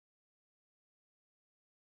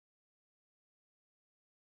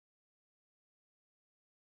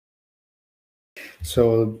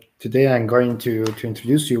So today I'm going to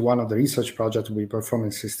introduce you one of the research projects we performed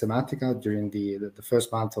in Systematica during the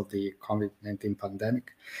first month of the COVID-19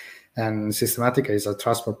 pandemic. And Systematica is a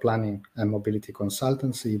transport planning and mobility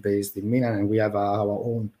consultancy based in Milan, and we have our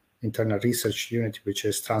own internal research unit, which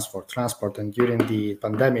is transport. And during the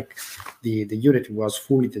pandemic, the unit was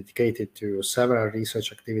fully dedicated to several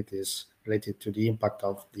research activities related to the impact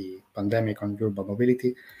of the pandemic on urban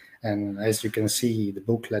mobility. And as you can see, the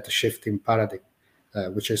booklet Shifting Paradigm,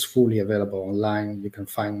 which is fully available online. You can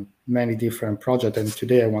find many different projects, and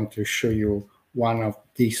today I want to show you one of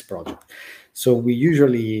these projects. So we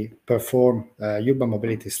usually perform urban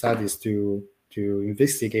mobility studies to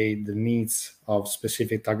investigate the needs of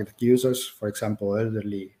specific targeted users, for example,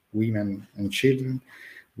 elderly, women, and children.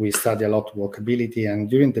 We study a lot walkability, and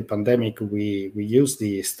during the pandemic, we use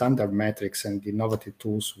the standard metrics and the innovative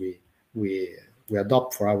tools we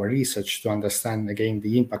adopt for our research to understand again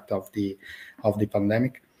the impact of the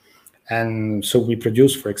pandemic. And so we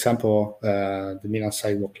produced, for example, the Milan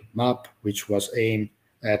sidewalk map, which was aimed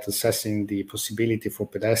at assessing the possibility for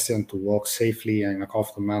pedestrians to walk safely and in a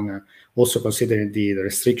comfortable manner, also considering the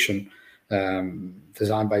restriction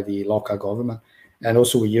designed by the local government. And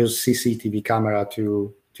also we use CCTV camera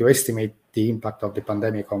to estimate the impact of the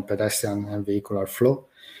pandemic on pedestrian and vehicular flow.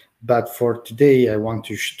 But for today, I want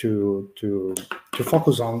to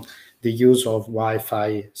focus on the use of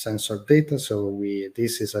Wi-Fi sensor data. So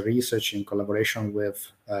this is a research in collaboration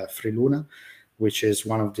with Luna, which is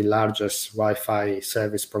one of the largest Wi-Fi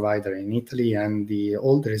service provider in Italy. And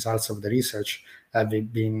all the results of the research have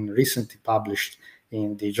been recently published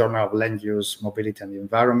in the Journal of Land Use, Mobility and the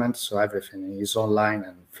Environment. So everything is online,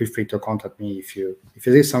 and feel free to contact me if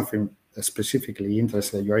it is something specifically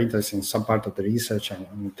interested, you're interested in some part of the research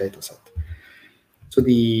and data set. So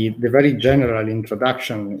the very general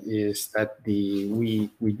introduction is that we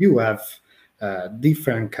do have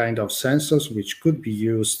different kind of sensors which could be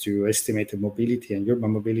used to estimate the mobility and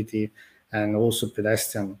urban mobility, and also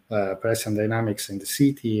pedestrian dynamics in the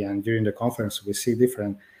city. And during the conference, we see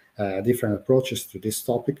different approaches to this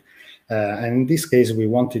topic. And in this case, we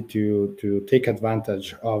wanted to take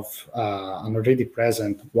advantage of an already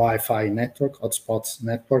present Wi-Fi network, hotspots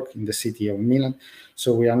network in the city of Milan.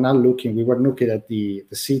 So we were looking at the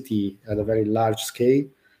city at a very large scale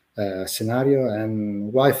scenario,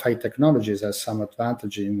 and Wi-Fi technologies has some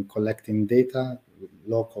advantage in collecting data,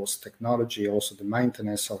 low-cost technology. Also, the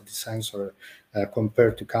maintenance of the sensor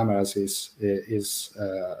compared to cameras is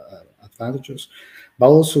advantageous. But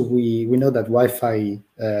also, we know that Wi-Fi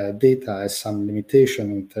data has some limitation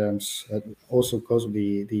in terms, also because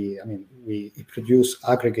we produce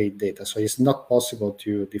aggregate data, so it's not possible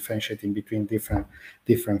to differentiate in between different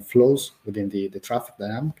flows within the traffic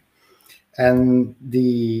dynamic. And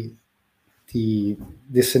the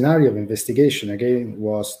scenario of investigation again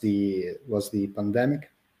was the pandemic,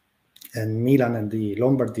 and Milan and the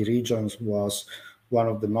Lombardy regions was one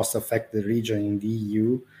of the most affected regions in the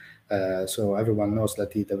EU. So everyone knows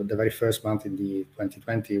that the very first month in the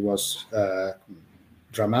 2020 was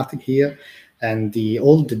dramatic here, and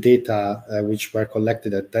all the data which were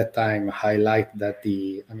collected at that time highlight that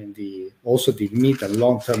the mid and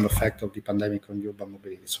long-term effect of the pandemic on urban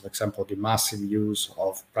mobility. So, for example, the massive use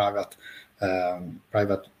of private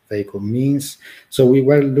vehicle means. So we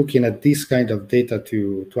were looking at this kind of data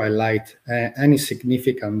to highlight any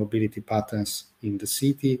significant mobility patterns in the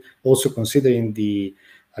city, also considering the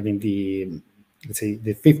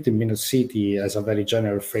 15-minute city as a very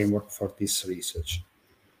general framework for this research.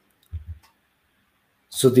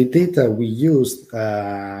 So the data we used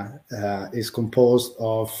is composed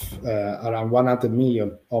of around 100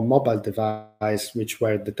 million of mobile devices which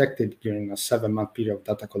were detected during a 7-month period of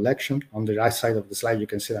data collection. On the right side of the slide, you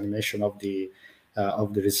can see an animation of the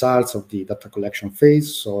results of the data collection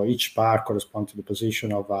phase. So each bar corresponds to the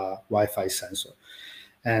position of a Wi-Fi sensor.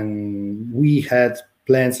 And we had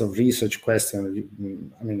plans of research questions,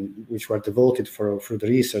 which were devoted through the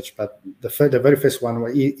research, but the very first one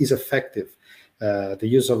is effective. The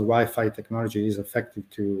use of Wi-Fi technology is effective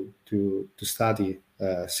to study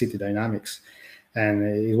city dynamics, and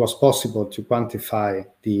it was possible to quantify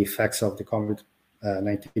the effects of the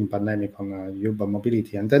COVID-19 pandemic on urban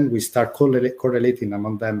mobility. And then we start correlating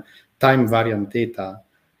among them time variant data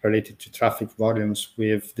related to traffic volumes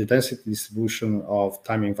with the density distribution of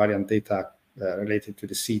time invariant data related to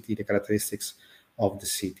the city, the characteristics of the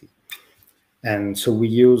city. And so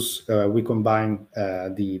we combine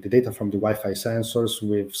the data from the Wi-Fi sensors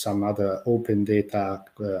with some other open data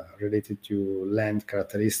related to land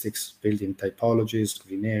characteristics, building typologies,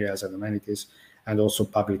 green areas and amenities, and also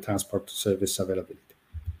public transport service availability.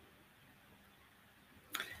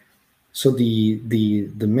 So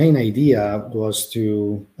the main idea was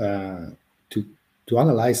to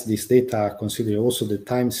analyze this data, considering also the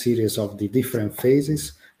time series of the different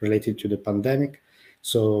phases related to the pandemic.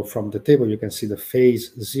 So from the table, you can see the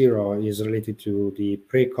phase 0 is related to the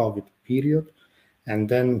pre-COVID period, and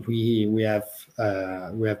then we have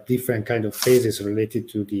different kind of phases related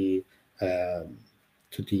to the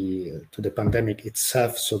pandemic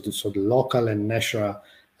itself. So the local and national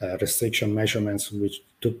restriction measurements which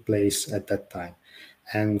took place at that time.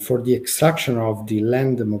 And for the extraction of the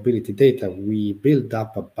land mobility data, we built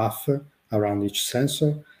up a buffer around each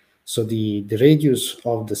sensor. So the radius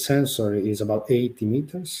of the sensor is about 80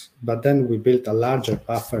 meters, but then we built a larger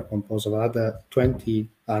buffer composed of another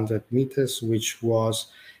 200 meters, which was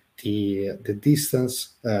the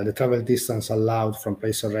distance, the travel distance allowed from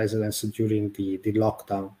place of residence during the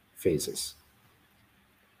lockdown phases.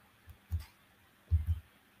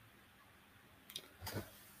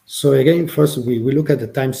 So again, first we look at the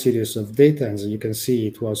time series of data, and as you can see,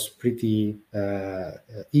 it was pretty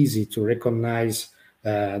easy to recognize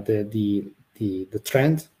the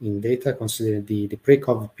trend in data, considering the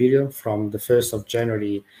pre-COVID period from the 1st of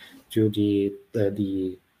January to the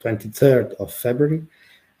 23rd of February.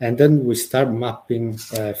 And then we start mapping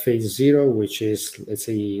phase 0, which is, let's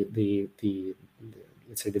say, the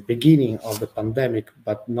beginning of the pandemic,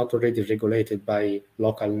 but not already regulated by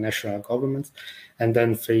local and national governments. And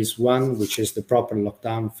then phase 1, which is the proper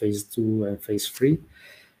lockdown, phase 2 and phase 3.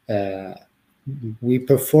 We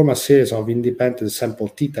perform a series of independent sample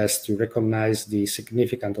t-tests to recognize the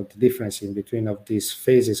significance of the difference in between of these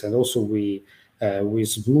phases. And also we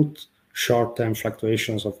smooth short-term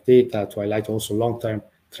fluctuations of data to highlight also long-term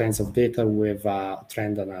trends of data with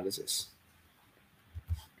trend analysis.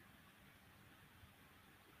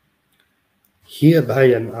 Here by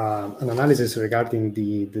an analysis regarding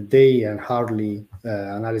the day and hourly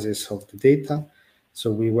analysis of the data. So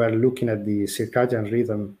we were looking at the circadian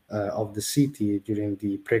rhythm of the city during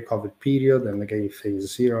the pre-COVID period, and again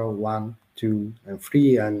phase 0, 1, 2, and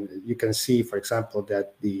 3. And you can see, for example,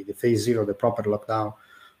 that the phase 0, the proper lockdown,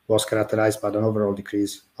 was characterized by an overall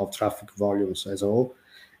decrease of traffic volumes as a whole.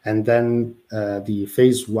 And then the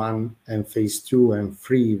phase 1 and phase 2 and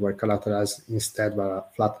 3 were characterized instead by a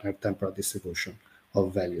flattener temporal distribution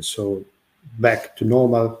of values. So back to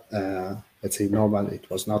normal, let's say normal, it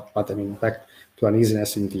was not, but I mean back to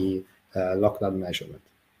uneasiness in the lockdown measurement.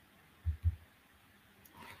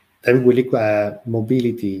 Then we look at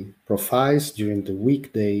mobility profiles during the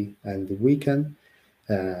weekday and the weekend.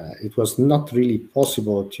 It was not really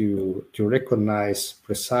possible to recognize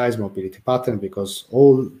precise mobility pattern because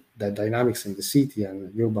all the dynamics in the city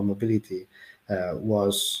and urban mobility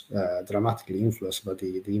was dramatically influenced by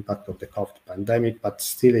the impact of the COVID pandemic. But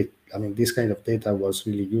still, this kind of data was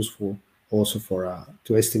really useful also for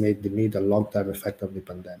to estimate the mid and long-term effect of the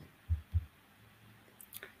pandemic.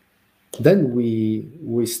 Then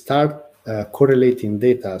we start correlating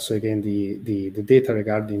data. So again, the data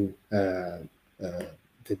regarding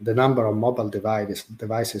the number of mobile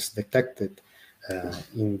devices detected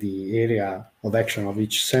in the area of action of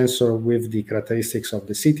each sensor with the characteristics of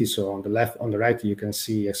the city. So on the left, on the right, you can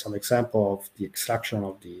see some example of the extraction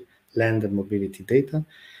of the land and mobility data,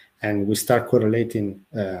 and we start correlating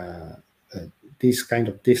this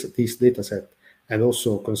data set, and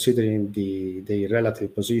also considering the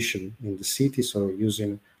relative position in the city. So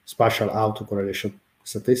using spatial autocorrelation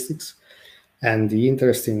statistics. And the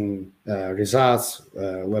interesting results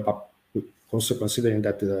were also considering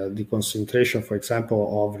that the concentration, for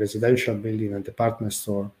example, of residential building and department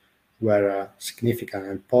store were significant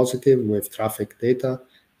and positive with traffic data,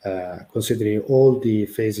 considering all the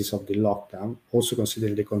phases of the lockdown, also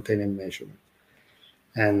considering the containment measurement.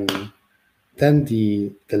 And then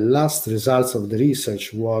the last results of the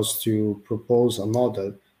research was to propose a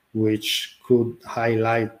model which could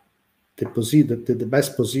highlight the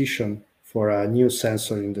best position for a new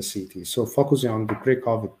sensor in the city. So focusing on the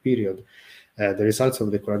pre-COVID period, the results of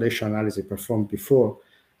the correlation analysis performed before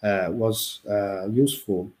was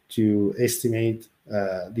useful to estimate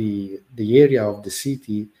the area of the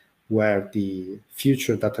city where the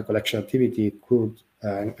future data collection activity could,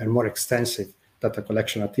 and more extensive data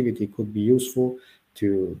collection activity could be useful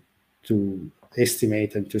to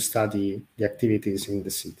estimate and to study the activities in the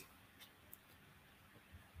city.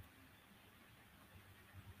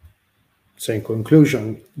 So in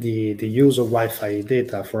conclusion, the use of Wi-Fi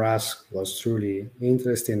data for us was truly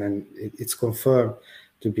interesting, and it's confirmed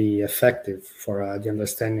to be effective for the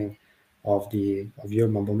understanding of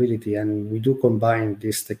urban mobility. And we do combine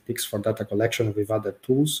these techniques for data collection with other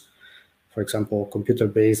tools. for example,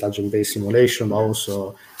 computer-based, agent-based simulation, but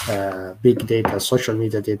also big data, social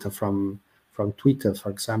media data from Twitter, for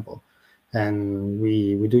example. And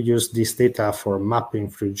we do use this data for mapping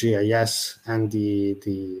through GIS, and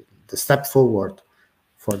the step forward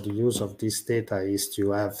for the use of this data is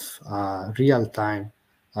to have a real-time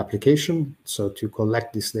application, so to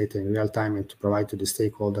collect this data in real time and to provide to the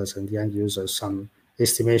stakeholders and the end users some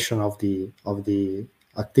estimation of the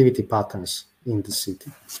activity patterns in the city.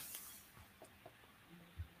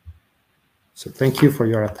 So thank you for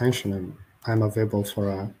your attention, and I'm available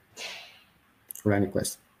for any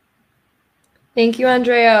questions. Thank you,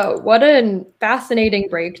 Andrea. What a fascinating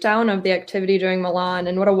breakdown of the activity during Milan,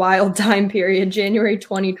 and what a wild time period, January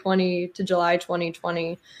 2020 to July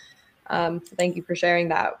 2020. So thank you for sharing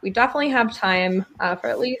that. We definitely have time for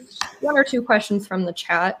at least one or two questions from the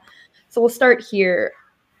chat. So we'll start here.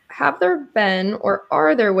 Have there been, or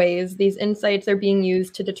are there ways these insights are being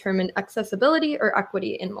used to determine accessibility or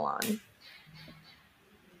equity in Milan?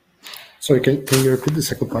 Sorry, can you repeat the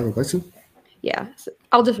second part of the question? Yeah, so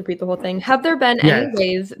I'll just repeat the whole thing. Have there been any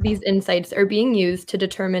ways these insights are being used to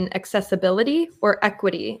determine accessibility or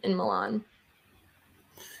equity in Milan?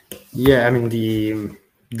 Yeah, I mean,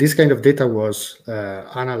 this kind of data was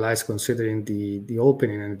analyzed considering the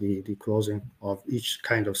opening and the closing of each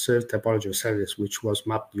kind of typology of service, which was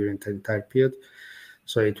mapped during the entire period.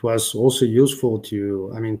 So it was also useful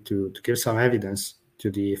to give some evidence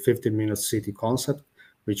to the 15-minute city concept,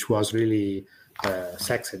 which was really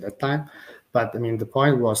sexy at that time. But I mean, the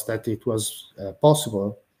point was that it was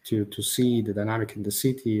possible to see the dynamic in the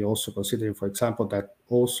city, also considering, for example, that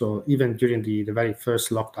also even during the very first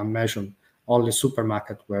lockdown measure, only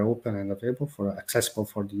supermarkets were open and available accessible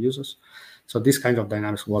for the users. So this kind of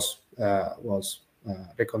dynamics was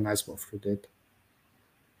recognizable through data.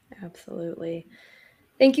 Absolutely.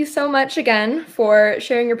 Thank you so much again for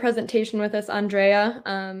sharing your presentation with us, Andrea.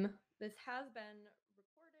 This has been